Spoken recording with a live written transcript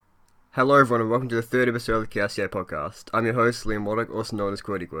Hello everyone and welcome to the third episode of the KRCA podcast. I'm your host, Liam Waddock, also known as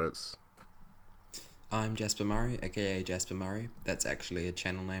Quirty Quirts. I'm Jasper Murray, aka Jasper Murray. That's actually a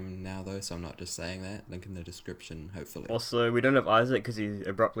channel name now though, so I'm not just saying that. Link in the description, hopefully. Also, we don't have Isaac because he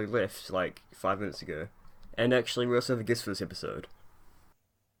abruptly left like 5 minutes ago. And actually, we also have a guest for this episode.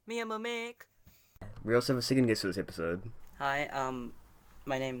 Me, I'm a Mick. We also have a second guest for this episode. Hi,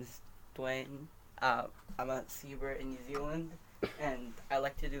 my name's Dwyane. I'm a seabird in New Zealand, and I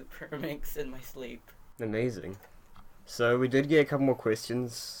like to do permix in my sleep. Amazing. So we did get a couple more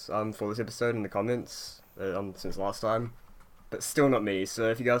questions for this episode in the comments since last time, but still not many. So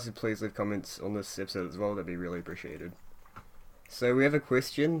if you guys could please leave comments on this episode as well, that'd be really appreciated. So we have a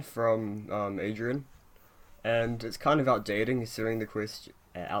question from Adrian, and it's kind of outdated considering the question.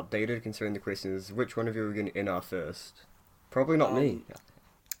 Considering the question is which one of you are going to NR first? Probably not me.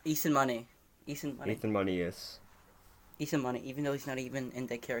 Ethan Money. Ethan Money. Ethan Money, yes. Ethan Money, even though he's not even in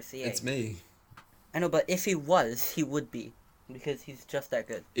the KRCA. It's me. I know, but if he was, he would be. Because he's just that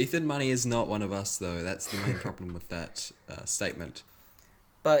good. Ethan Money is not one of us though, that's the main problem with that statement.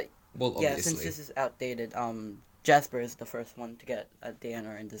 But, Well, yeah, obviously. since this is outdated, Jasper is the first one to get a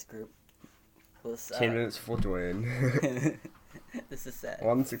DNR in this group. 10 minutes before Dwyane. This is sad.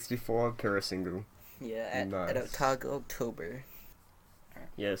 164 per single. Yeah, at Nice. Otago October.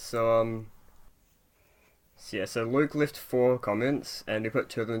 Yeah, so Luke left 4 comments, and we put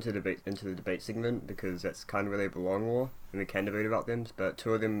 2 of them into the debate segment because that's kind of where they belong more, and we can debate about them. But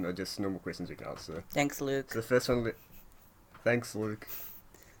 2 of them are just normal questions we can answer. Thanks, Luke. So the first one, thanks, Luke.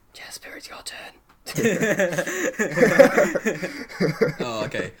 Jasper, it's your turn. Oh,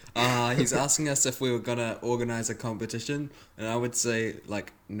 okay. He's asking us if we were gonna organize a competition, and I would say,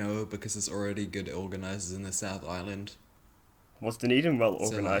 no, because there's already good organizers in the South Island. Was Dunedin well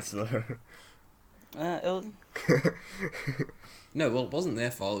So, organized though? It was, No, well, it wasn't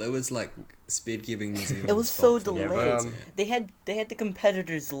their fault. It was, Speed Giving New Zealand's It was so fault for Yeah, delayed. organizing it. They had the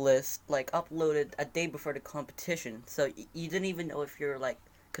competitors list uploaded a day before the competition, so you didn't even know if you're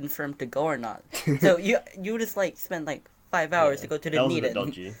confirmed to go or not. So you just spent 5 hours to go to the that was a bit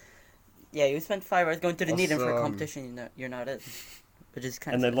Dunedin. dodgy. Yeah, you spent 5 hours going to the Dunedin for a Also, competition you're not in, which is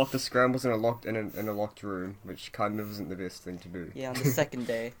kind And of they locked the scrambles in a locked room, which kind of isn't the best thing to do. yeah on the second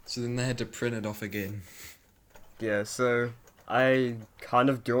day. So then they had to print it off again. Yeah, so I kind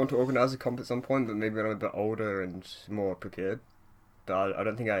of do want to organise a comp at some point, but maybe when I'm a bit older and more prepared. But I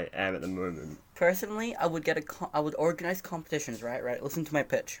don't think I am at the moment. Personally, I would I would organize competitions. Right. Listen to my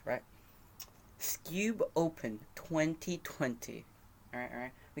pitch. Right. Scube Open 2020. All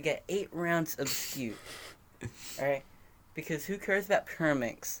right. We get 8 rounds of Scube. All right. Because who cares about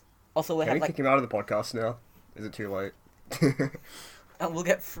Pyramix? Also, we Can have we kick him out of the podcast now? Is it too late? we'll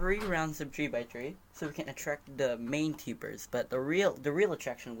get 3 rounds of 3x3, so we can attract the main keepers. But the real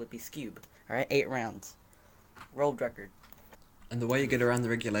attraction would be Scube. All right, 8 rounds, world record. And the way you get around the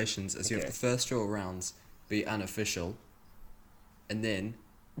regulations is you have Okay. the first 4 rounds be unofficial, and then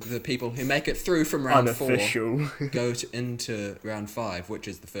the people who make it through from round 4 Unofficial. go into round 5, which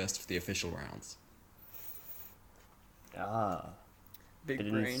is the first of the official rounds. Big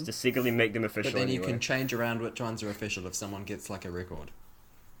It brain. didn't just secretly make them official But then you anyway. can change around which ones are official if someone gets a record.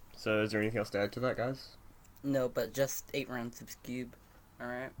 So is there anything else to add to that, guys? No, but just 8 rounds of Scube. All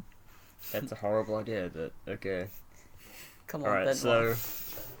right. That's a horrible idea, but okay. Come on, Alright, Ben. so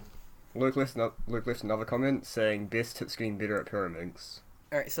Luke left another comment saying best tips getting better at Pyraminx.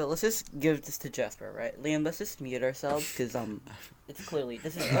 Alright, so let's just give this to Jasper, right? Liam, let's just mute ourselves, because, it's clearly,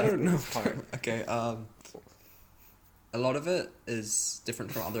 this is I don't know. Jasper's part. Okay, a lot of it is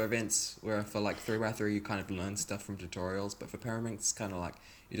different from other events, where for 3x3 you kind of learn stuff from tutorials, but for Pyraminx it's kind of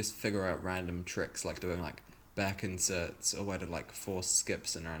you just figure out random tricks, doing back inserts or way to force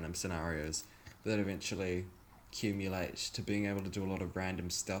skips in random scenarios that eventually accumulate to being able to do a lot of random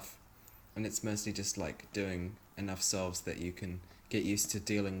stuff. And it's mostly just doing enough solves that you can get used to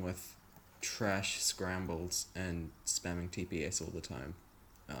dealing with trash scrambles and spamming TPS all the time.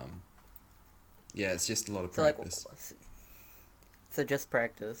 Yeah, it's just a lot of So, practice. so just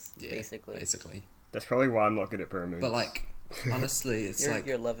practice, Yeah, basically. basically. That's probably why I'm not good at Pyraminx. But honestly, it's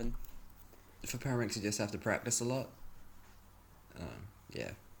You're 11. for Pyraminx you just have to practice a lot.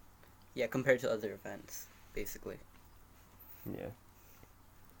 Yeah. Yeah, compared to other events, basically. Yeah.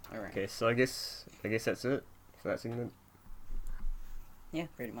 Alright. Okay, so I guess that's it for that segment. Yeah,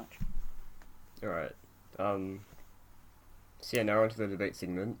 pretty much. Alright. So yeah, now we're on to the debate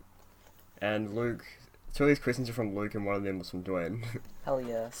segment. And Luke, 2 of these questions are from Luke and one of them was from Dwyane. Hell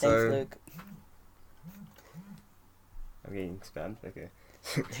yeah. So- Thanks, Luke. I'm getting spammed, okay.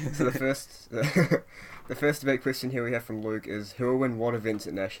 So the first debate question here we have from Luke is who will win what events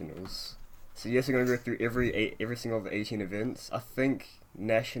at Nationals? So yes, we're going to go through every single of the 18 events. I think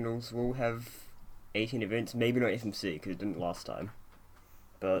Nationals will have 18 events, maybe not FMC because it didn't last time.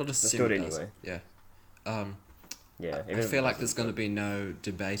 But We'll just let's assume do it it does. anyway. Yeah. Yeah. I feel like there's going to be no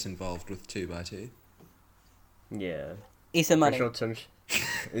debate involved with 2x2. Yeah. Ethan Money. Pretty sure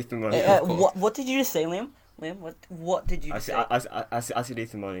Ethan Money. What did you just say, Liam? Liam, what did you say? I said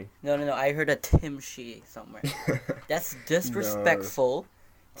Ethan Money. No. I heard a Tim Shee somewhere. That's disrespectful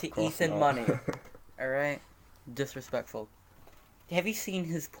to Ethan Money. All right, disrespectful. Have you seen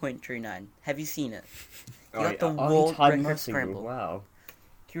his .39? Have you seen it? He got the world record scramble. Wow.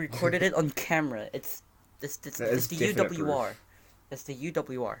 He recorded it on camera. It's the UWR. It's the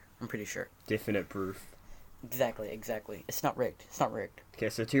UWR. I'm pretty sure. Definite proof. Exactly. It's not rigged. Okay,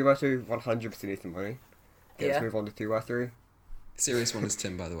 so 2x2, 100% Ethan Money. Okay, Yeah. let's move on to 3x3. Serious one is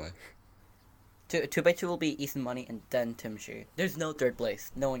Tim, by the way. 2x2 will be Ethan Money and then Tim Shee. There's no third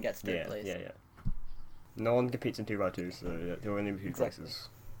place. No one gets third place. Yeah. No one competes in 2x2, so there will only be two places.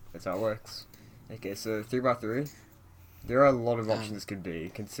 That's how it works. Okay, so 3x3. There are a lot of options this could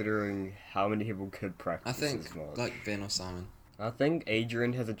be, considering how many people could practice. I think this much. like Ben or Simon. I think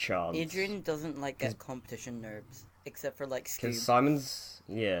Adrian has a chance. Adrian doesn't get competition nerves, except for Because Scoob.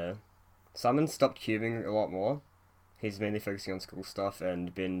 Simon's stopped cubing a lot more. He's mainly focusing on school stuff,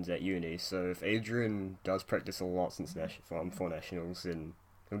 and Ben's at uni. So if Adrian does practice a lot since for nationals, then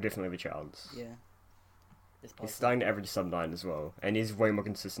he'll definitely have a chance. Yeah. He's starting to average sub 9 as well, and he's way more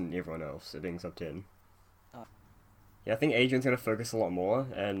consistent than everyone else at being sub 10. Yeah, I think Adrian's going to focus a lot more,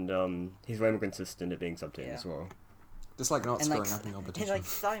 and he's way more consistent at being sub 10 as well. Just not screwing up in competition. And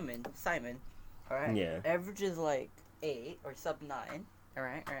Simon, alright? Yeah. Averages 8 or sub 9,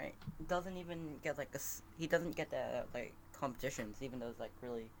 alright? Doesn't even get he doesn't get the competitions, even though it's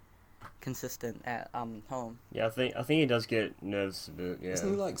really consistent at home. Yeah, I think he does get nerves a bit, yeah.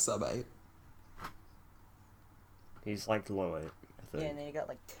 Isn't he sub 8? He's low 8, I think. Yeah, and then you got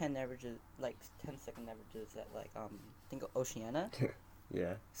 10 averages, 10-second averages at I think Oceania.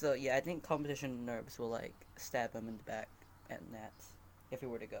 Yeah. So yeah, I think competition nerves will stab him in the back at Nats if he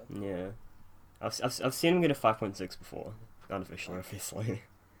were to go. Yeah. I've seen him get a 5.6 before, unofficially, obviously.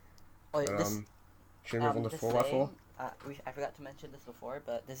 Oh, But, this, should we move on to 4x4? I forgot to mention this before,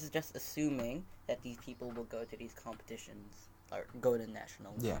 but this is just assuming that these people will go to these competitions or go to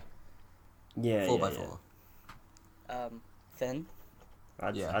nationals. Yeah. Yeah. 4x4. Finn.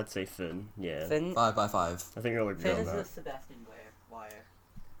 I'd say Finn. Yeah. Finn. 5x5. I think you'll agree Finn on is the that. Sebastian Wire.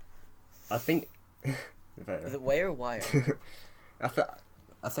 I think. Is it Wire or Wire? I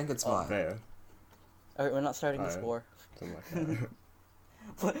think it's 5. There. Alright, we're not starting this war. Something like that.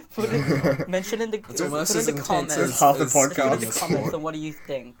 Put it, mention in the It's almost as intense comments. as half the as Put in podcast. the comments on what do you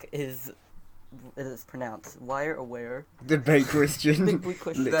think is pronounced Wire or Where? Debate question. Big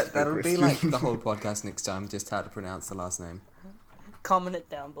question. That'll be question. the whole podcast next time, just how to pronounce the last name. Comment it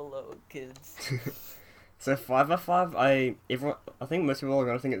down below, kids. So 5x5, I think most people are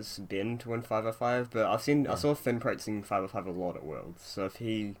gonna think it's Ben to win 5x5, but I saw Finn practicing 5x5 a lot at Worlds. So if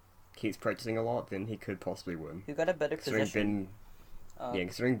he keeps practicing a lot, then he could possibly win. Who got a better position?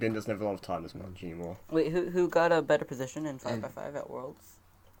 Considering Ben doesn't have a lot of time as much anymore. Wait, who got a better position in 5x5 at Worlds?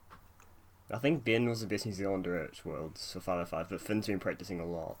 I think Ben was the best New Zealander at Worlds for 5x5, but Finn's been practicing a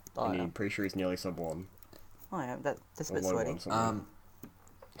lot, and I'm pretty sure he's nearly sub 1. Oh yeah, that's a bit Or low sweaty. 1 something.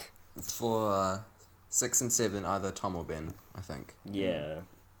 For 6 and 7, either Tom or Ben, I think. Yeah.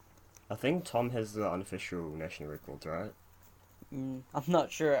 I think Tom has the unofficial national records, right? I'm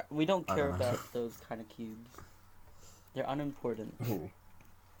not sure. We don't I care don't know. about those kind of cubes. They're unimportant. Ooh.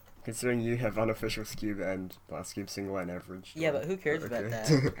 Considering you have unofficial Scube and Scube single and average. Yeah, but who cares about Okay.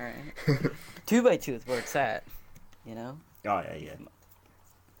 that? Alright. 2x2 is where it's at. You know? Oh, yeah.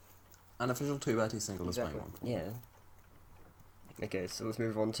 Unofficial 2x2 single Exactly. is 21. Yeah. Okay, so let's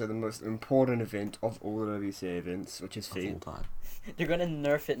move on to the most important event of all the WCA events, which is Of all feet. time. They're gonna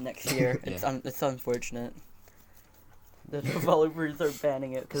nerf it next year. Yeah. It's unfortunate. The developers are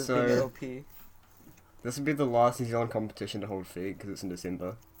banning it because it's being So- OP. This will be the last New Zealand competition to hold feet, because it's in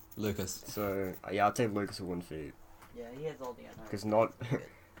December. Lucas. So, yeah, I'd say Lucas will win feet. Yeah, he has all the NR. Because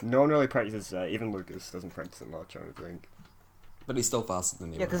no one really practices even Lucas doesn't practice it much, I don't think. But he's still faster than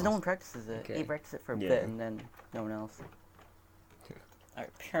Yeah, everyone because no else. one practices it. Okay. He practices it for a Yeah. bit and then no one else. Alright,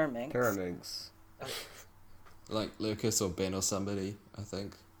 Pyraminx. Pyraminx. Like Lucas or Ben or somebody, I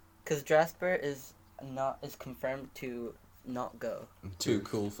think. Because Jasper is confirmed to not go. Too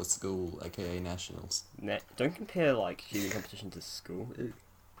cool for school, aka nationals. Don't compare, shooting competition to school. Ew.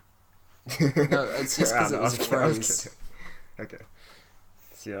 No, it's just because it was a I was phrase. kidding. Okay.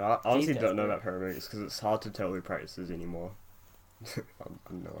 Yeah, I honestly Jeez, don't know Jasper. about paramedics because it's hard to tell who practices anymore.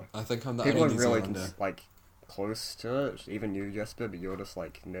 I'm not. I think I'm the People are only New really Zealander. close to it, even you, Jasper, but you're just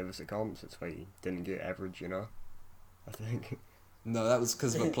like nervous at comps. That's why you didn't get average, you know. I think. No, that was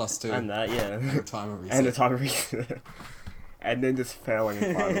because of a +2. And that, yeah. the timer reset. And the time reset. And then just failing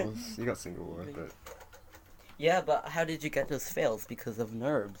in finals. You got single work, but Yeah, but how did you get those fails? Because of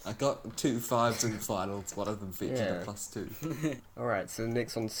nerves. I got 2 5s in finals. One of them featured Yeah. a +2. alright. So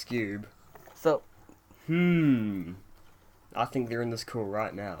next on Scube. So, I think they're in this call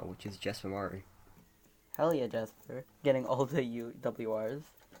right now, which is Jasper Murray. hell yeah, Jasper. Getting all the UWRs.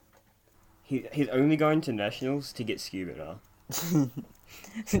 He's only going to nationals to get Scuba now.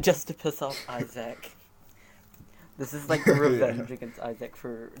 Just to piss off Isaac. This is like revenge against Isaac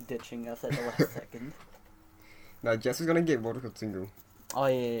for ditching us at the last second. No, Jasper's gonna get World Record single. Oh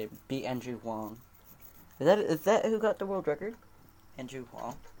yeah, beat Andrew Huang. Is that who got the world record? Andrew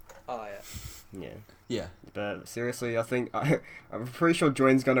Huang. Oh yeah. Yeah. Yeah. But seriously, I'm pretty sure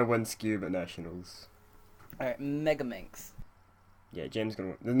Dwyane's gonna win Scube at nationals. Alright, Mega Minx. Yeah, James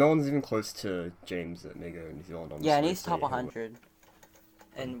gonna win. No one's even close to James at Mega in New Zealand. Honestly, Yeah, and he's so top he'll win. 100.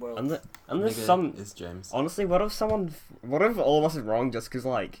 In world. Unless Nigga some is James. honestly, what if all of us are wrong just because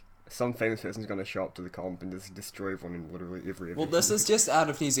like some famous person's gonna show up to the comp and just destroy everyone in literally every. Well, this is just out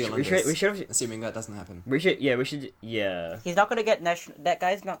of New Zealand. we should have. Assuming that doesn't happen. We should. Yeah. He's not gonna get national. That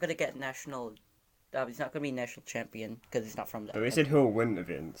guy's not gonna get national. He's not gonna be national champion because he's not from that. But we said who'll win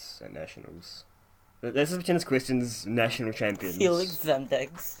events at nationals. Let's pretend this question's national champions. Felix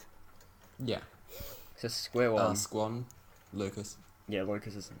Zemdegs. Yeah. It's just square one. Squan, Lucas. Yeah,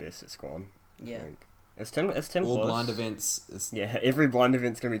 Lucas is the best at Squan. I Yeah. think. It's Tim. All close. blind events is. Yeah, every blind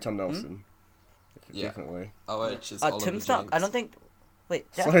event's gonna be Tom Nelson. Yeah. Definitely. OH is Oliver Tim's not. I Jenks. don't think.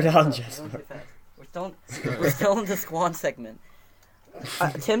 Wait. Slow down, we're Jasper. going too fast. We're still in the Squan segment.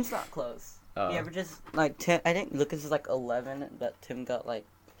 Tim's not close. He averages like 10. I think Lucas is like 11, but Tim got like.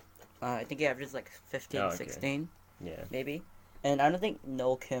 I think he averages like 15, Oh, okay. 16, Yeah. maybe. And I don't think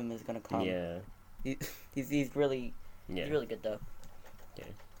Noel Kim is gonna come. Yeah. He's really Yeah. he's really good though. Yeah.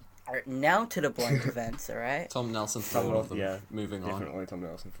 Alright, now to the blind events. All right. Tom Nelson for all of them. Yeah. Moving on. Definitely Tom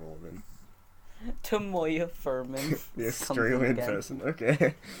Nelson for all of them. Tamoya Furman. The comes in Australian again. person.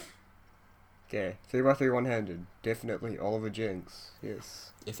 Okay. Okay. 3x3 one-handed. Definitely Oliver Jenks.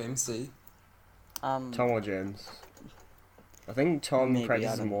 Yes. FMC. Tom or James. I think Tom Maybe, I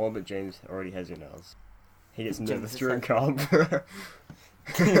practices don't- more, but James already has it now. He gets James nervous is during like- comp.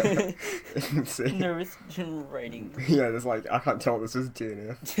 See? Nervous writing. Yeah, there's like, I can't tell this is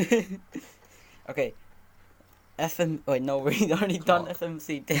DNF. Okay. Wait, no, we already done Clock.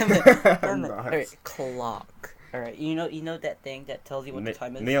 FMC. Damn it. Damn it. Nice. Alright, clock. Alright, you know that thing that tells you what the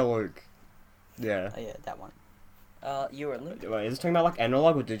time is? Me or Luke? Yeah. Oh yeah, that one. You were Luke, Wait, is it talking about like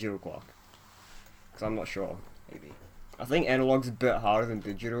analog or digital clock? Because I'm not sure. maybe. I think analog's a bit harder than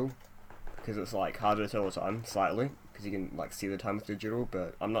digital, because it's like harder to tell the time slightly, because you can like see the time with digital.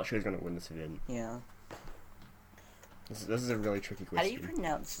 But I'm not sure who's gonna win this event. Yeah. This is a really tricky How do you question.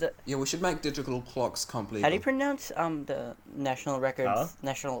 pronounce the? Yeah, we should make digital clocks complete. How do you pronounce the national records? Huh?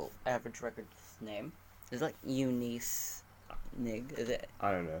 National average records name? Is it like Eunice Nig? Is it?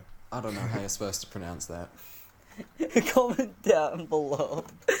 I don't know. I don't know how you're supposed to pronounce that. Comment down below.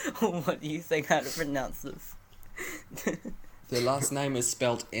 What do you think how to pronounce this? Their last name is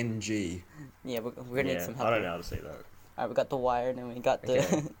spelled NG. Yeah, we're gonna need Yeah, some help. I don't here. know how to say that. Alright, we got the wire, and then we got the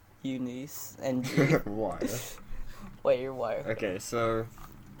Okay. Eunice and Why? wire wire. Okay, so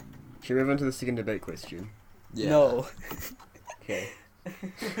should we move on to the second debate question? Yeah. No. Okay.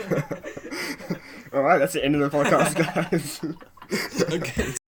 All right, that's the end of the podcast, guys.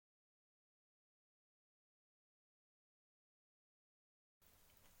 Okay.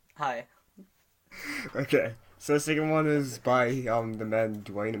 Hi. Okay, so the second one is by the man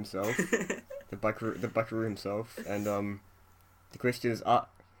Dwyane himself, the buckaroo himself, and the question is are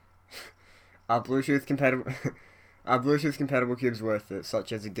Bluetooth compatible are Bluetooth compatible cubes worth it,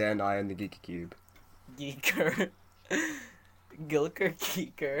 such as again I and the Geeky Cube. Geeker. Gilker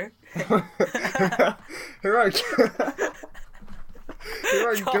Geeker. Who wrote Who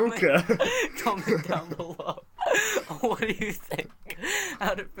wrote Comment- Gilka? Comment down below. What do you think?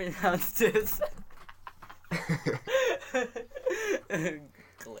 How to pronounce this?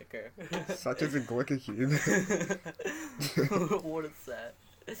 Glicker. Such as a Glicker cube. What is that?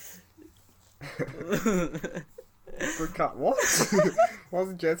 Good cut. What?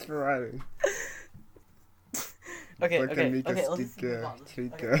 What's Jasper writing? Okay, Glicker, okay, Mika, okay, let's move Sticker, on.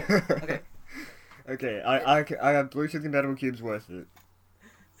 Tweaker. Okay. Okay, I have Bluetooth compatible cubes worth it.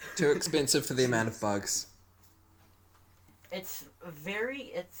 Too expensive for the amount of bugs. It's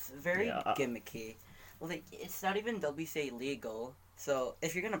very Yeah, gimmicky. Like it's not even WCA legal. So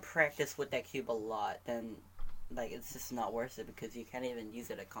if you're gonna practice with that cube a lot, then like it's just not worth it because you can't even use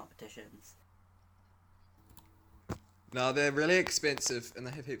it at competitions. No, they're really expensive and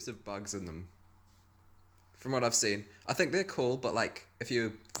they have heaps of bugs in them. From what I've seen, I think they're cool, but like if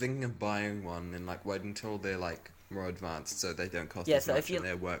you're thinking of buying one, then like wait until they're like more advanced, so they don't cost Yeah, as so if much you and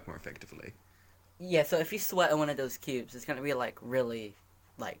they work more effectively. Yeah, so if you sweat on one of those cubes, it's gonna be like really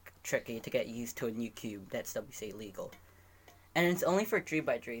like tricky to get used to a new cube that's WCA legal. And it's only for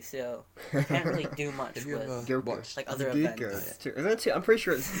 3x3, so you can't really do much Have you with ever Gilka. watched? like other Gilka. events. It's two, isn't it two? I'm pretty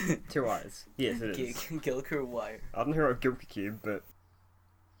sure it's two eyes. Yes, it is. Gilker wire. I don't know what Gilka cube, but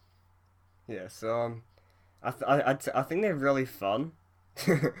yeah. So I think they're really fun.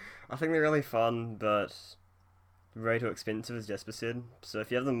 I think they're really fun, but way too expensive, as Jesper said. So if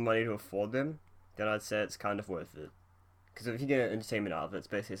you have the money to afford them, then I'd say it's kind of worth it. Because if you get entertainment out of it, it's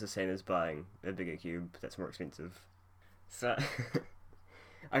basically the same as buying a bigger cube that's more expensive. So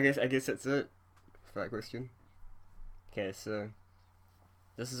I guess that's it for that question. Okay, so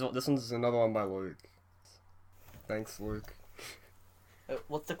this one's another one by Luke. Thanks, Luke.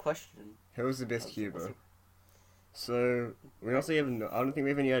 What's the question? Who was the best What's cuber? the- So we also have I don't think we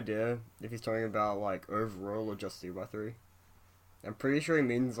have any idea if he's talking about like overall or just 3x3. I'm pretty sure he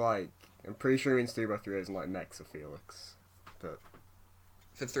means 3x3 as in like Max or Felix. But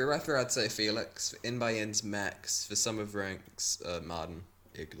For 3x3, I'd say Felix. For N by N's Max. For some of ranks, Martin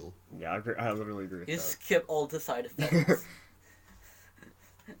Eagle. yeah, I literally agree with You that. skip all the side effects.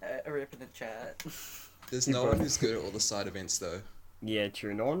 Rip in the chat. There's You no both. one who's good at all the side events though. Yeah,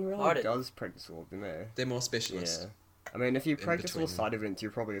 true. No one really Martin. does practice all of them there. They're more specialists. Yeah. I mean, if you practice all between them. side events,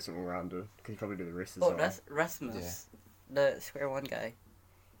 you're probably some all-rounder, because you probably do the rest as Oh, well. that's Rasmus, the square one guy.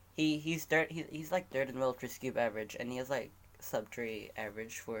 He's like third in world for scoop average, and he has like sub 3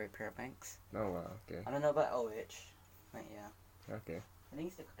 average for parabanks. Oh, wow, okay. I don't know about OH, but yeah. Okay. I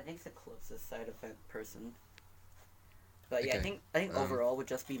think it's the closest side event person. But yeah, Okay, I think overall would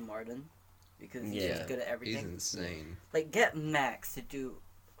just be Martin, because he's Yeah, just good at everything. He's insane. Like get Max to do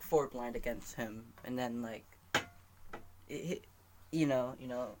 4 blind against him, and then like, you know,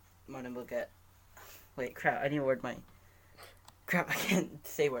 Martin will get. Wait, crap! I need to word my. Crap! I can't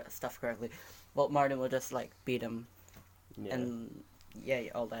say stuff correctly. Well, Martin will just like beat him, Yeah. and yeah,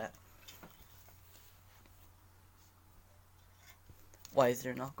 all that. Why is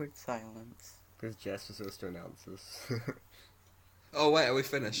there an awkward silence? Because Jess was supposed to announce this. Oh wait, are we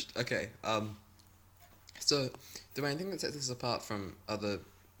finished? Okay. So the main thing that sets this apart from other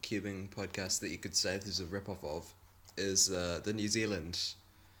cubing podcasts that you could say this is a rip-off of is the New Zealand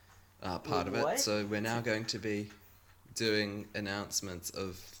part of What? it. So we're now going to be doing announcements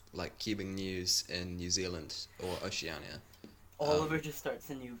of like cubing news in New Zealand or Oceania. Oliver just starts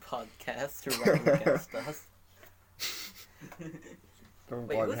a new podcast to run against us. Don't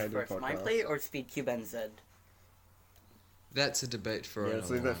Wait, buy who's the Halo first, podcast. Mindplay or Speedcube NZ? That's a debate for Yeah, another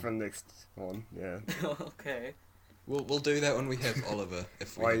let's leave that one. for next one, yeah. Okay. We'll do that when we have Oliver.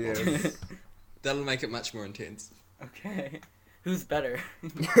 If we Why, have Oliver. yes. That'll make it much more intense. Okay. Who's better?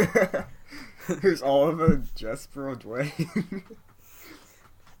 Who's Oliver, Jesper, or Dwyane?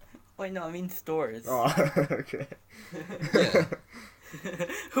 Wait, no, I mean stores. Oh, okay. Yeah.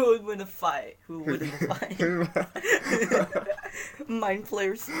 Who would win a fight? Who would win a fight? Who- Mind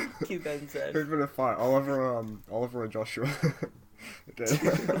players, Cube NZ. Who's gonna fight? Oliver or Joshua? Okay.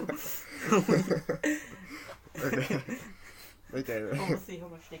 Okay. Okay. Oh, we'll see how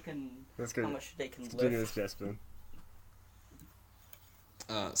much they can. Let's go. How much they can Let's continue lift. this, Jasper.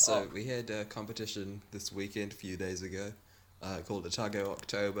 So we had a competition this weekend a few days ago called Otago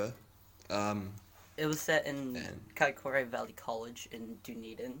October. It was set in And- Kaikorai Valley College in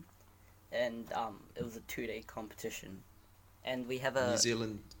Dunedin, and it was a 2-day competition, and we have a New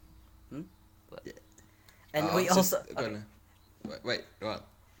Zealand. What? Yeah. and I we was also just gonna- Wait, what?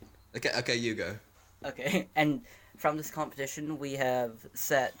 Okay, you go. okay, and from this competition we have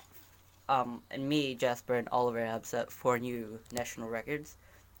set, and me, Jasper, and Oliver have set 4 new national records,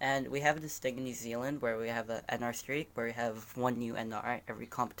 and we have this thing in New Zealand where we have a NR streak where we have 1 new NR every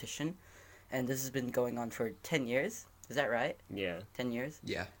competition, and this has been going on for 10 years. Is that right? Yeah. 10 years?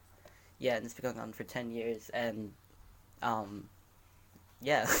 Yeah. Yeah, and it's been going on for 10 years, and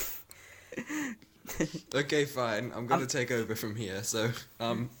yeah. Okay, fine. I'm gonna take over from here. So,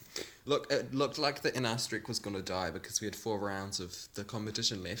 look, it looked like the NR streak was gonna die because we had 4 rounds of the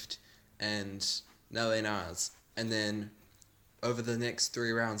competition left, and no NRs. And then, over the next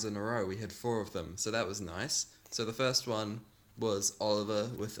 3 rounds in a row, we had 4 of them. So that was nice. So the first one was Oliver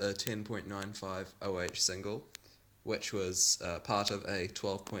with a 10.95 OH single. which was part of a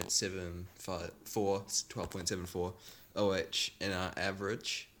 12.74 OH in our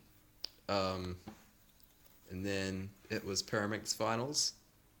average. And then it was Paramix Finals,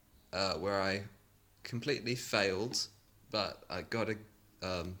 where I completely failed, but I got a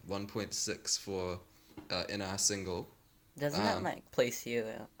 1.6 for NR single. Doesn't that like place you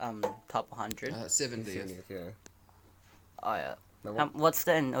top 100? 70th. Yeah. Oh yeah. No, What's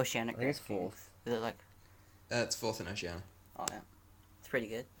the in Oceanic? I think it's rankings? fourth. Is it like? It's 4th in Oceania. Oh yeah, it's pretty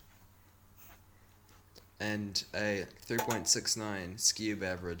good. And a 3.69 Skewb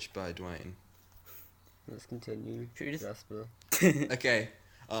average by Dwyane. Let's continue. Should we just- Jasper. Okay.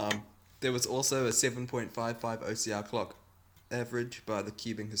 There was also a 7.55 OCR clock average by the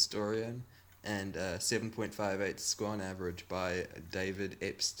Cubing Historian and a 7.58 Squan average by David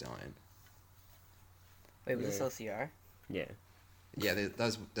Epstein. Wait, was this Yeah. OCR? Yeah,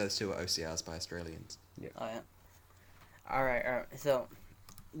 those two are OCRs by Australians. Oh yeah. All right. So,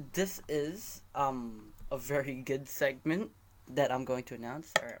 this is a very good segment that I'm going to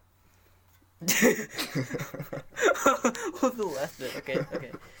announce. All right. What's the last bit?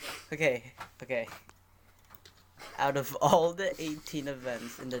 Okay. Out of all the 18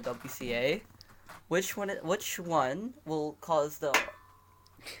 events in the WCA, which one will cause the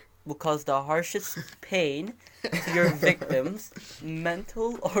harshest pain to your victims,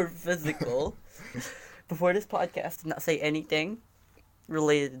 mental or physical? Before this podcast, did not say anything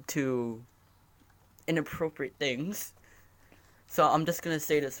related to inappropriate things. So I'm just gonna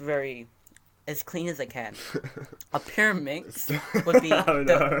say this very as clean as I can. A Pyramix would be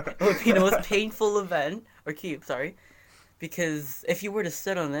would be the most painful event or cube, sorry, because if you were to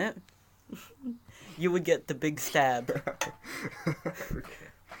sit on it, you would get the big stab.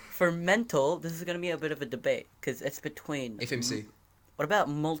 For mental, this is gonna be a bit of a debate because it's between FMC. What about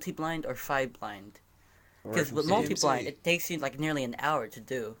multi-blind or 5-blind? Because with FMC. multi-blind, it takes you like nearly an hour to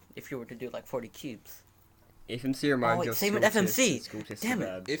do if you were to do like 40 cubes. FMC reminds wait, you of same with school FMC. tests and school tests are Damn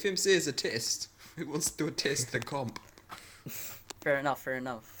it. bad. FMC is a test. Who wants to do a test the comp? Fair enough.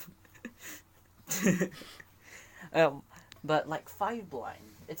 But like 5-blind,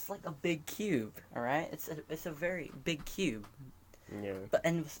 it's like a big cube, all right? It's a very big cube. Yeah. But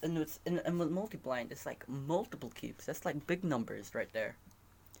and with multi-blind, it's like multiple cubes. That's like big numbers right there.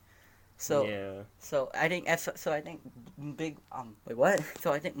 So Yeah. so I think big wait, what?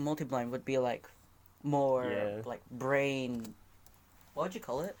 So I think multi-blind would be like more Yeah. like brain. What would you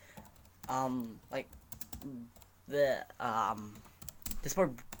call it? Like the this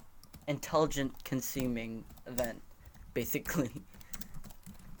more intelligent consuming event, basically,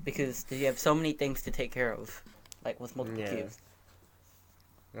 because you have so many things to take care of, like with multiple Yeah. cubes.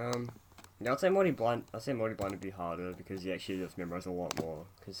 Yeah, I'd say multi-blind would be harder because you actually have to memorize a lot more,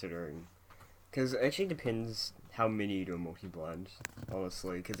 considering. Because it actually depends how many you do a multi-blind,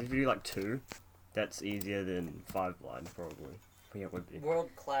 honestly. Because if you do like 2, that's easier than 5-blind, probably. But yeah, it would be. World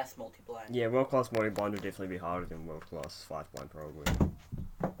class multi-blind. Yeah, world-class multi-blind would definitely be harder than world-class 5-blind, probably.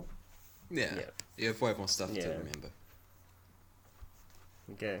 Yeah. Yeah. You have way more stuff to Yeah. remember.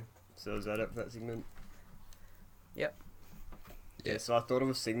 Okay, so is that it for that segment? Yep. Yeah, so I thought of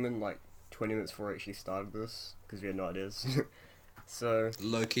a segment like 20 minutes before I actually started this, because we had no ideas. So,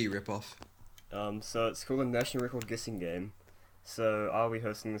 Low-key rip-off. so it's called a National Record Guessing Game. So I'll be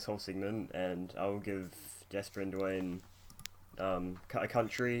hosting this whole segment, and I will give Jasper and Dwyane a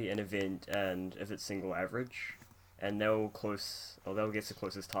country, an event, and if it's single average, and they'll guess the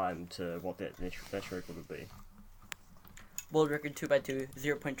closest time to what that national record would be. World record 2x2,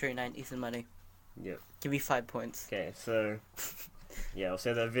 0.39 Eastern money. Yep. Give me 5 points. Okay, so yeah, I'll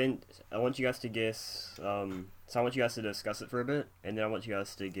say the event. I want you guys to guess. So I want you guys to discuss it for a bit, and then I want you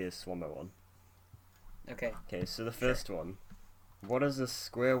guys to guess one by one. Okay. Okay, so the first one. What is the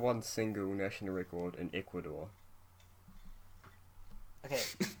square one single national record in Ecuador? Okay.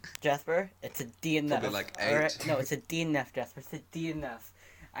 Jasper, it's a DNF. Probably like 8. Alright? No, it's a DNF, Jasper. It's a DNF.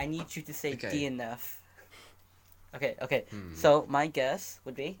 I need you to say Okay. DNF. Okay. So my guess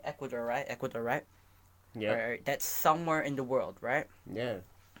would be Ecuador, right? Yeah. Alright, that's somewhere in the world, right? Yeah.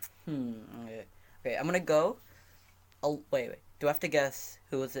 Okay, I'm gonna go. Oh, wait. Do I have to guess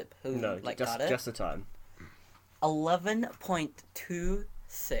who No, got it? just the time. 11.26.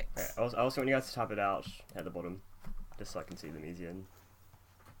 Okay, I also want you guys to type it out at the bottom, just so I can see them easier. And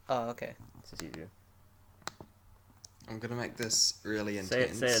Oh, okay. it's just easier. I'm gonna make this really Say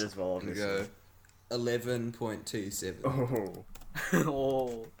intense. it as well, and obviously. go 11.27. Oh.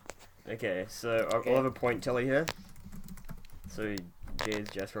 Oh. Okay, so Okay. I'll have a point tally here. So there's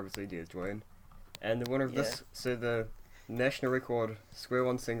Jasper, obviously, there's Dwyane. And the winner of this, so the national record, square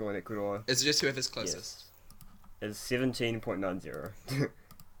one single in Ecuador. It's just whoever's closest. is 17.90.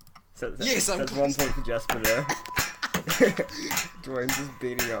 Yes, I'm that's 1 point for Jasper there. Dwayne's just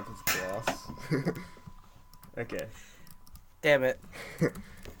beating up his glass. Okay. Damn it.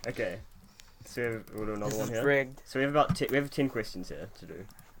 Okay. So we'll do another This one is here. rigged. So we have about we have 10 questions here to do.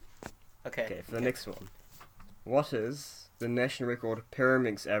 Okay. Okay, for the next one. What is the national record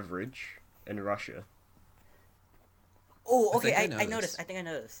Pyraminx average in Russia? Oh, I okay. think I I know know this. this. I think I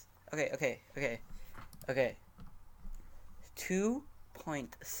know this. Okay.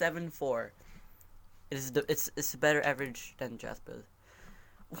 2.74. It's a better average than Jasper's.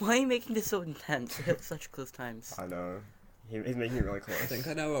 Why are you making this so intense at such close times? I know. He's making it really I close. think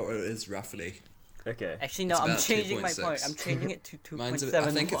I know what it is roughly. Okay. Actually, no. It's I'm about changing my 2.6. point. I'm changing it to 2.7. I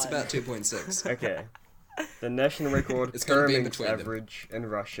think it's about 2.6. Okay. The national record It's gotta be in Pyraminx between them. average in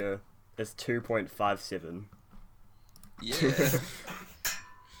Russia is 2.57. Yeah.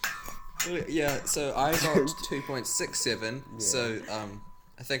 Well, yeah, so I got 2.67, so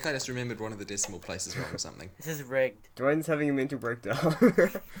I think I just remembered one of the decimal places wrong or something. This is rigged. Dwayne's having a mental breakdown.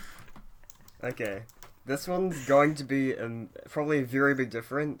 Okay. This one's going to be probably a very big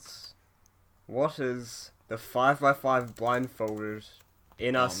difference. What is the 5x5 blindfolded NR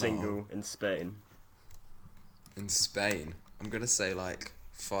Oh, no. single in Spain? In Spain, I'm gonna say like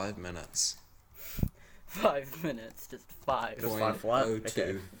 5 minutes. 5 minutes, just 5. Just 5 flat? 0.02.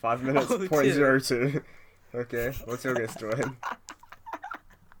 Okay. 5 minutes, 0.02. 0.02. Okay, what's your guess, Dwayne?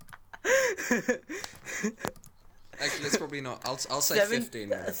 Actually, it's probably not. I'll say 15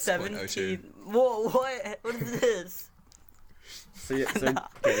 minutes. 17. Whoa, what? What is this? So, yeah, so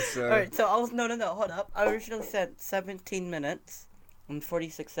Alright, so hold up. I originally said 17 minutes and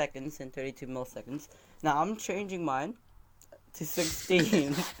 46 seconds and 32 milliseconds. Now I'm changing mine to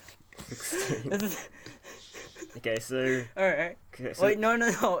 16. 16. This is... Okay, so... Alright. Okay, so Wait, no.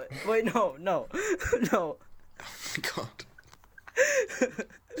 Wait, no. No. Oh my god.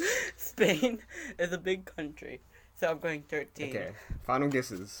 Spain is a big country. So I'm going 13. Okay, final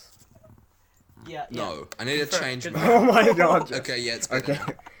guesses. Yeah. No, I need to Confirm. change Good. my. Oh my god. Okay, yeah, it's better Okay.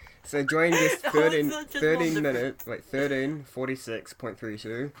 now. So Dwayne guessed That was 13, such a 13 small minutes,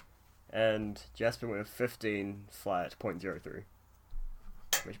 13:46.32, and Jasper went with 15 flat .03,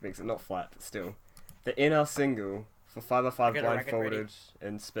 which makes it not flat, but still. The NR single for 5x5 I got a record blindfolded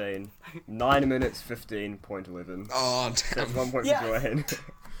in Spain, 9 minutes 15.11. Oh, So damn. that's 1 point Yes. for Dwayne.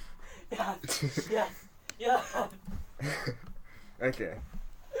 Yeah. Okay,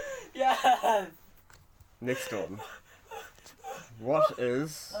 Yeah. next one. What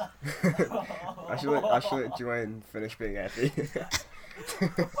is... I should let Dwayne finish being happy.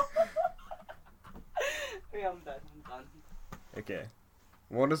 Okay, I'm done. Okay.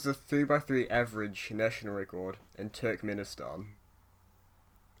 What is the 3x3 average national record in Turkmenistan?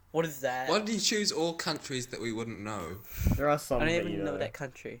 What is that? Why did you choose all countries that we wouldn't know? There are some I don't that even you know that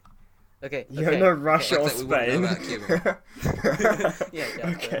country. Okay. You okay. don't know Russia Like or that we wouldn't know Spain. about Cuba. Yeah,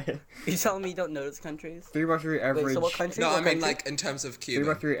 Okay. You telling me you don't know those countries? 3x3 average. Wait, so what country? No, What I mean country? like in terms of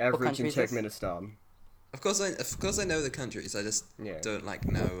Cuba. 3x3 average in country is this? Turkmenistan. Of course I know the countries. I just Yeah. don't like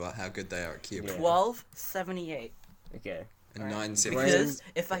know how good they are at Cuba. Yeah. 1278. Okay. And Alright. 970. Because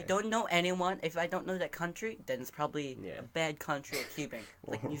if I Okay. don't know anyone, if I don't know that country, then it's probably Yeah. a bad country at cubing,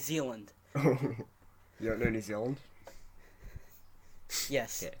 like New Zealand. You don't know New Zealand?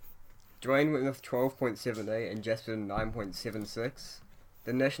 Yes. Okay. Dwayne went with 12.78 and Jasper 9.76.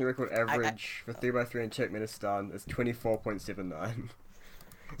 The national record average for 3x3 in Turkmenistan is 24.79.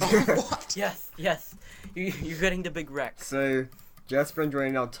 What? Yes. You're getting the big wreck. So, Jasper and Dwayne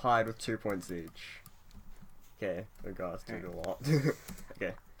are now tied with 2 points each. Okay, the guys doing a lot.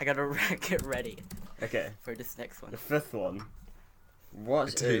 Okay, I gotta get ready okay. for this next The one. fifth one. What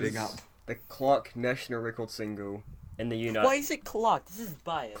It's heating is up. the clock national record single in the Why United is it clocked? This is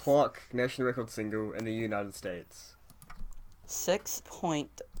biased. Clock national record single in the United States?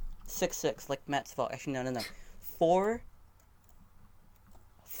 6.66, like Matt's fault. Actually, no. 4-3.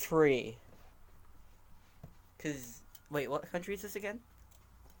 Cause wait, what country is this again?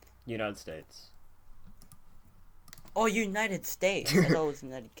 United States. Oh, United States. I thought it was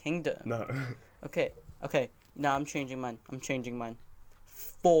United Kingdom. No. Okay. No, I'm changing mine.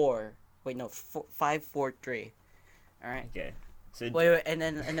 4. Wait, no. 5, 4, 3. All right. Okay. So Wait, and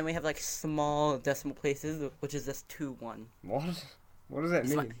then we have like small decimal places, which is just 2-1. what? What does that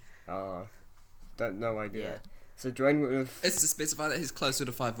It's mean? Don't no idea. Yeah. So Dwayne went with It's to specify that he's closer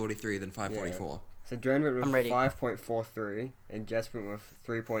to 543 than 544. So Dwayne went I'm with ready. 5.43 and Jasper went with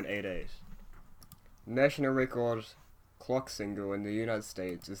 3.88. National record clock single in the United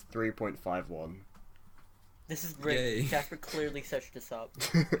States is 3.51. This is rigged. Yay. Jasper clearly searched this up.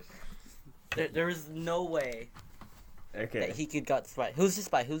 There is no way Okay. that he could got the spy. Who's the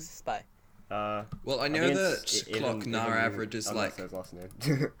spy? Who's the spy? Well, I know think the it's clock NAR average is I don't like know his last name.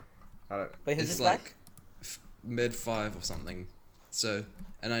 I don't. Wait, who's the it's spy? like mid 5 or something. So,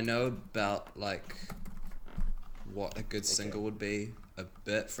 and I know about like what a good single would be a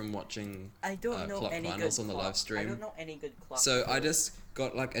bit from watching I don't know clock any finals good on the clock. live stream. I don't know any good clock. So I just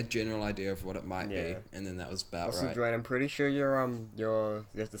got like a general idea of what it might Yeah. be, and then that was about Also, right. Dwyane, I'm pretty sure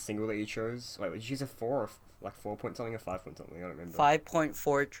there's the single that you chose. Wait, did you choose a 4 or like 4 point something or 5 point something? I don't remember.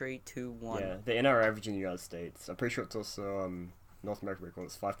 5.4321. Yeah, the NR average in the United States. I'm pretty sure it's also North American record.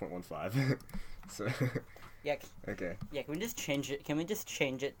 It's 5.15. So. Yeah. Okay. Yeah. Can we just change it? Can we just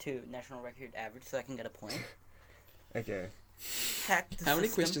change it to national record average so I can get a point? Okay. Hack the How many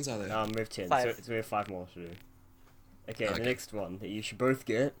system. questions are there? We have 10. 5. So we have 5 more to do. Okay, Okay. the next one that you should both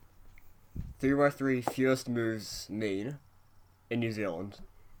get. 3x3 fewest moves mean in New Zealand.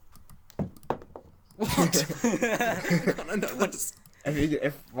 What? I don't know this.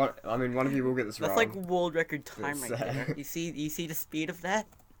 One of you will get this That's wrong. like world record time That's right there. sad. You see the speed of that?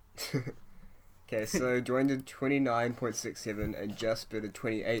 Okay, so Dwyane did 29.67 and Jasper did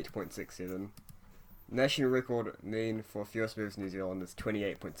 28.67. National record mean for fewest moves in New Zealand is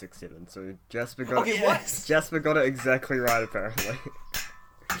 28.67. So Jasper got Okay, what? Jasper got it exactly right apparently.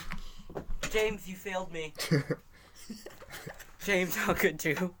 James, you failed me. James, how could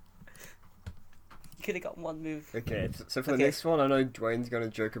you? You could have got one move. Okay, so for the Okay. next one, I know Dwayne's gonna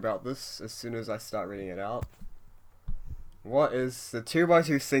joke about this as soon as I start reading it out. What is the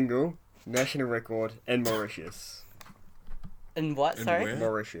 2x2 single national record in Mauritius? And what? And Sorry. where?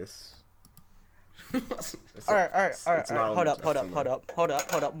 Mauritius. It's Alright. it's an Hold island up.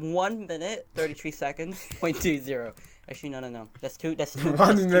 somewhere. 1 minute, 33 seconds, 0.20. Actually, no. That's too. 1 that's too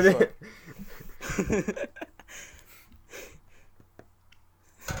minute. short.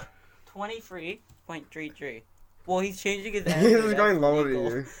 23.33. Well, he's changing his answer. He was that's going lower than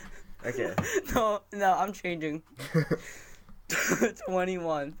legal. you. Okay. No, I'm changing.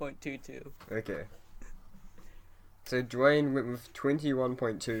 21.22. Okay. So Dwayne went with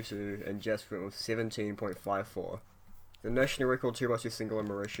 21.22 and Jasper went with 17.54. The national record 2x2 single in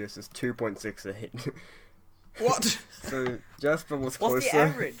Mauritius is 2.68. What? So Jasper was closer. What's the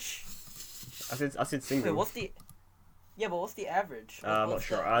average? I said single. Wait, what's the? Yeah, but what's the average? I'm not What's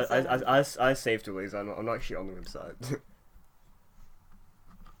sure. the- what's the- I saved all these. I'm not actually on the website.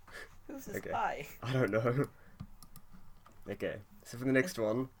 Who's this Okay. guy? I don't know. Okay. So for the next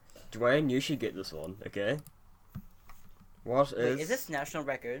one, Dwayne, you should get this one. Okay. What Wait, is this national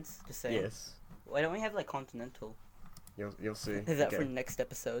records? Just saying. Yes. Why don't we have like continental? You'll see. Is that okay. for next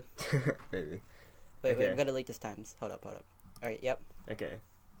episode? Maybe. Wait, Okay. we gotta latest times. Hold up. Alright, yep. Okay.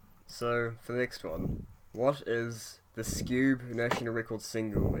 So for the next one, what is the Scoob national record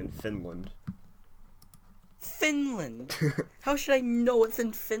single in Finland? Finland! How should I know it's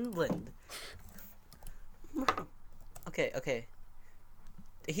in Finland? Okay.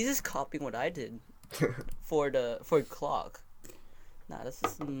 He's just copying what I did for clock. Nah, this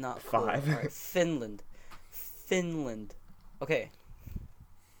is not cool. 5. Alright, Finland. Okay.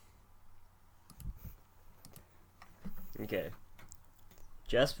 Okay.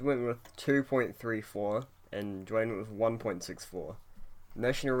 Jasper went with 2.34 and Dwayne went with 1.64.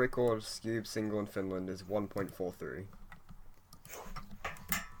 National record Scoob single in Finland is 1.43.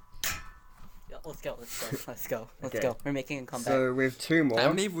 Yeah, let's go. Let's Okay. go. We're making a comeback. So we have 2 more. How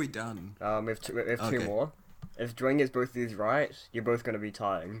many have we done? We have two Okay. more. If Dwayne gets both of these right, you're both going to be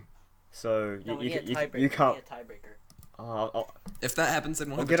tying. So No, we you need a tiebreaker. you can't. We need a tiebreaker. If that happens, then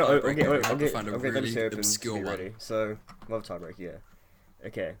we'll I'll have get a it. tiebreaker. We have to find a I'll get them really to open obscure to be one. ready. So we'll have a tiebreak. Yeah.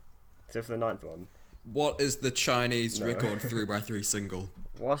 Okay. So for the 9th one, What is the Chinese No. record 3x3 single?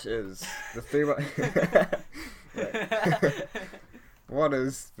 what is the 3 by? What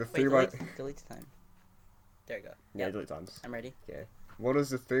is the 3 by? Delete the time. There you go. Yeah, Yep, delete times. I'm ready. Okay. What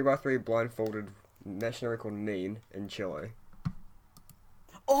does the 3x3 blindfolded national record mean in Chile?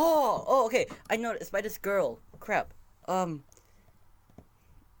 Oh, okay. I know it's by this girl. Crap.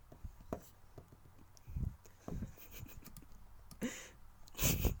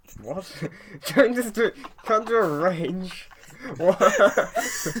 What? Don't just can't do a range. What?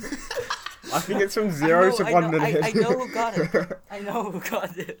 I think it's from 0 to 1 minute. I know who got it. I know who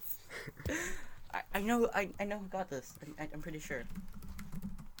got this. I know who got this. I'm pretty sure.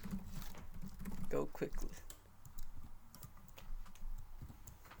 Go quickly.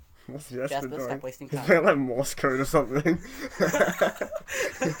 What's Jasper Jasper, doing? stop wasting He's time. playing like Morse code or something.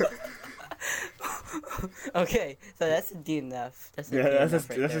 Okay, so that's a DNF. That's a Yeah, DNF that's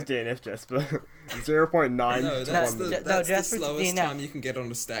right a there. DNF, Jasper. 0.9 No, to that's 1 the minute. No, that's the Jasper's slowest DNF. time you can get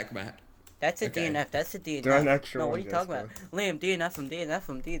on a stack mat. That's a Okay. DNF. That's a DNF. Do an extra No, what one, are you talking Jasper. about? Liam, DNF him, DNF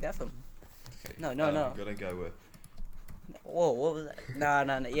him, DNF him. Okay. No. I'm gonna go with. Whoa, what was that?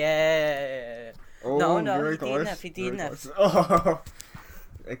 No. Yeah. Oh, No, very he close. DNF, he very DNF. close. Oh.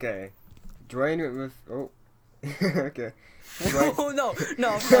 Okay. Dwyane went with. Oh. Okay. Dwyane- Oh, no.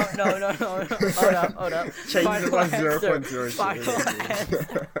 Hold up. Change it by 0.02.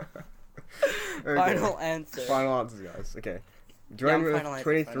 Final answer. Final answer, guys. Okay. Yeah, Dwyane final with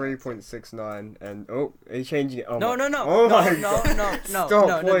answer, 23.69 and he's changing it. Oh No. Oh my God. No, Stop,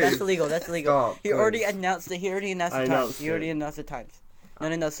 that's please. illegal. Stop, He already please. announced it. He already announced I the times. announced He already it. announced the times.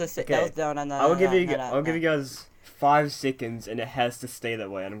 No. So sit. Okay. That was down. No. I'll give you guys 5 seconds, and it has to stay that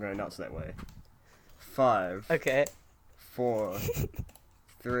way, and I'm going to announce it that way. 5, Okay. 4,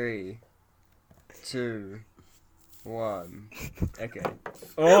 3, 2, 1. Okay.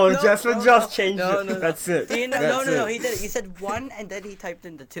 Oh, No, Jasper no, just no, changed no, it. no. That's it. DNF. That's No. it. He did it. You said 1, and then he typed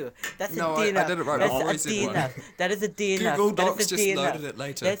in the 2. That's No, a I DNF. did it right That's before a he said one. DNF. That is a DNF. Google That is Docs a just DNF. loaded it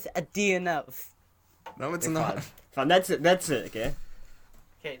later. That's a DNF. No, it's Okay, not. Fine. That's it. Okay.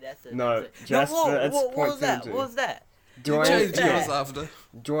 Okay, that's it. No, that's it. Jasper, it's what was that? 0.72. What was that? You Dwyane, changed that? yours after.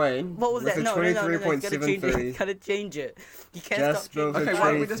 Dwyane What was with that? a No. You gotta change it. 23.73. You gotta change it. You can't Jasper stop changing. with Okay, a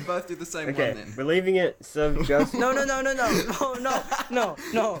why don't we 20 just both do the same Okay, one then? we're leaving it. So just No. We're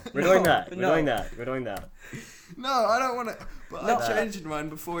doing that. We're doing that. No, I don't want to. But No. I changed mine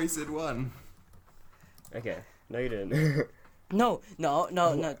before he said one. Okay. No, you didn't. No.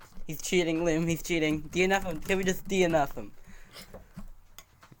 He's cheating, Liam. He's cheating. DNF him. Can we just DNF him?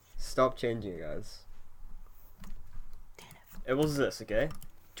 Stop changing it, guys. It was this, okay?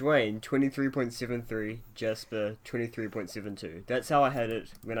 Dwyane 23.73, Jasper 23.72. That's how I had it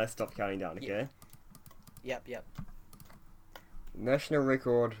when I stopped counting down, okay? Yep. National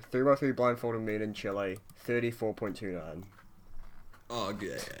record 3x3 blindfolded men in Chile 34.29. Oh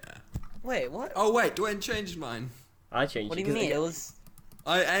yeah. Wait, what? Oh wait, Dwayne changed mine. I changed What do it. you 'cause mean? It was.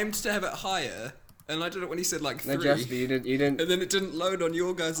 I aimed to have it higher, and I did it when he said like 3. No, Jasper, you didn't. And then it didn't load on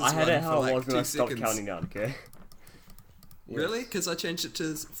your guys' I had one it how for it like was when 2 I stopped seconds. counting down, okay? Really? Yes. Because I changed it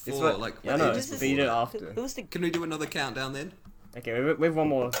to 4. what- Like, yeah, I know, ages but before you did it that. after. Who was the? Can we do another countdown then? Okay, we have one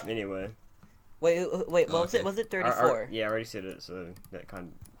more anyway. Wait. What Oh, was it? okay. Was it I- 34? yeah, I already said it, so that kind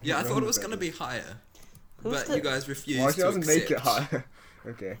of... Yeah, I thought it was going to be higher. Who's But the- you guys refused Why to doesn't make it accept. higher?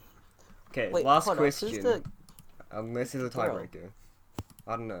 Okay. Okay, Wait, last hold on. Who's question. the? Unless there's a Girl. tiebreaker.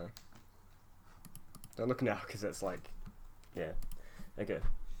 I don't know. Don't look now, because that's like... Yeah. Okay.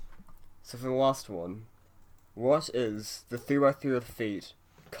 So for the last one, what is the 3x3 feet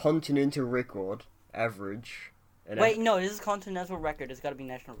continental record average? in Wait, no. This is continental record. It's got to be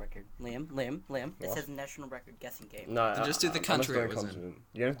national record. Liam. It What? says national record guessing game. No, Then just do the country I'm it just was going continent.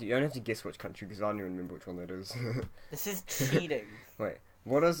 You don't have to guess which country, because I don't even remember which one that is. This is cheating. Wait,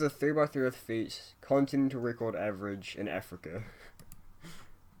 what is the 3x3 feet continental record average in Africa?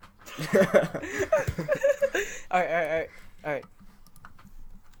 Alright.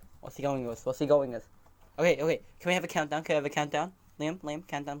 What's he going with? Okay. Can we have a countdown? Liam,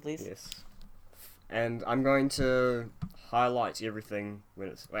 countdown, please. Yes. And I'm going to highlight everything when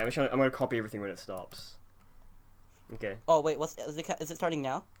it's... Wait, I'm going to copy everything when it stops. Okay, Oh wait, is it starting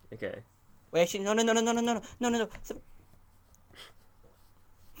now? okay. Wait, actually, no.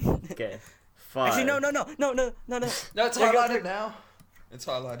 Okay. 5. Actually, no. No, it's There you go. highlighted now. It's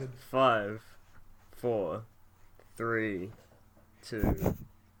highlighted. 5, 4, 3, 2,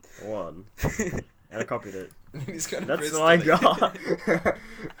 1. And I copied it. He's gonna That's press what I delete. got.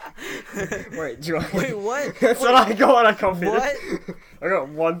 Wait, do I... Wait, what? That's what I got when I copied What? it. I got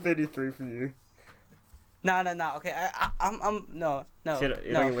 133 from you. No. Okay, I'm no. Shit,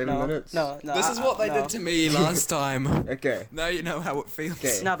 you're doing 11 minutes? No. This is what they did to me last time. Okay. Now you know how it feels.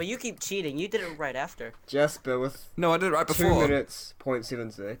 Okay. No, but you keep cheating. You did it right after. Jasper with No, I did it right 2 before. minutes,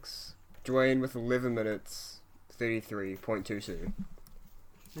 0.76. Dwyane with 11 minutes, 33.22.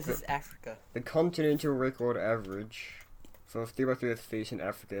 This is Africa. The continental record average for 3x3 feet in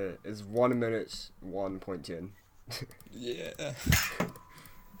Africa is 1 minute, 1.10. Yeah.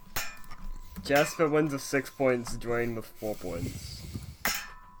 Jasper wins with 6 points, Dwyane with 4 points.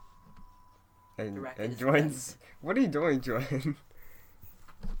 The And racket is Dwyane's... What are you doing, Dwyane?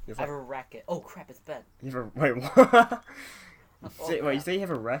 He's I have like, a racket. Oh crap! It's bad. you have a... Wait, what? Oh, Wait, you crap. say you have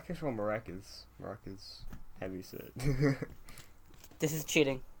a racket or maracas? Maracas. Have you said? This is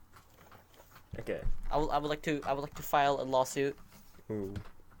cheating. Okay. I would like to file a lawsuit. Ooh.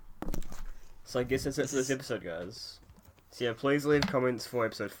 So I guess that's it for This this episode, guys. So yeah, please leave comments for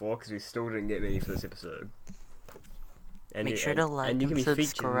episode 4, because we still didn't get many for this episode. And Make you, sure and, to like and you can and be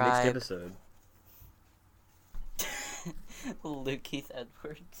featured in the next subscribe. episode. Luke Keith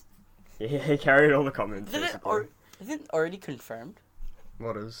Edwards. Yeah, he carried all the comments. Isn't it already confirmed?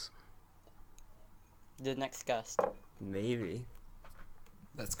 What is? The next guest. Maybe.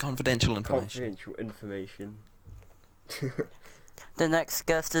 That's confidential information. Confidential information. The next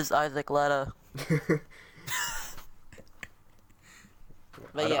guest is Isaac Letta.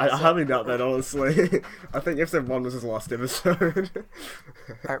 But yeah, I highly doubt that, honestly. I think episode 1 was his last episode.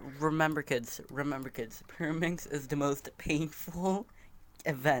 Alright, remember kids, Pyraminx is the most painful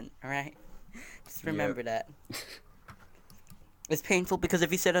event, alright? Just remember that. It's painful because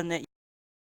if you sit on it,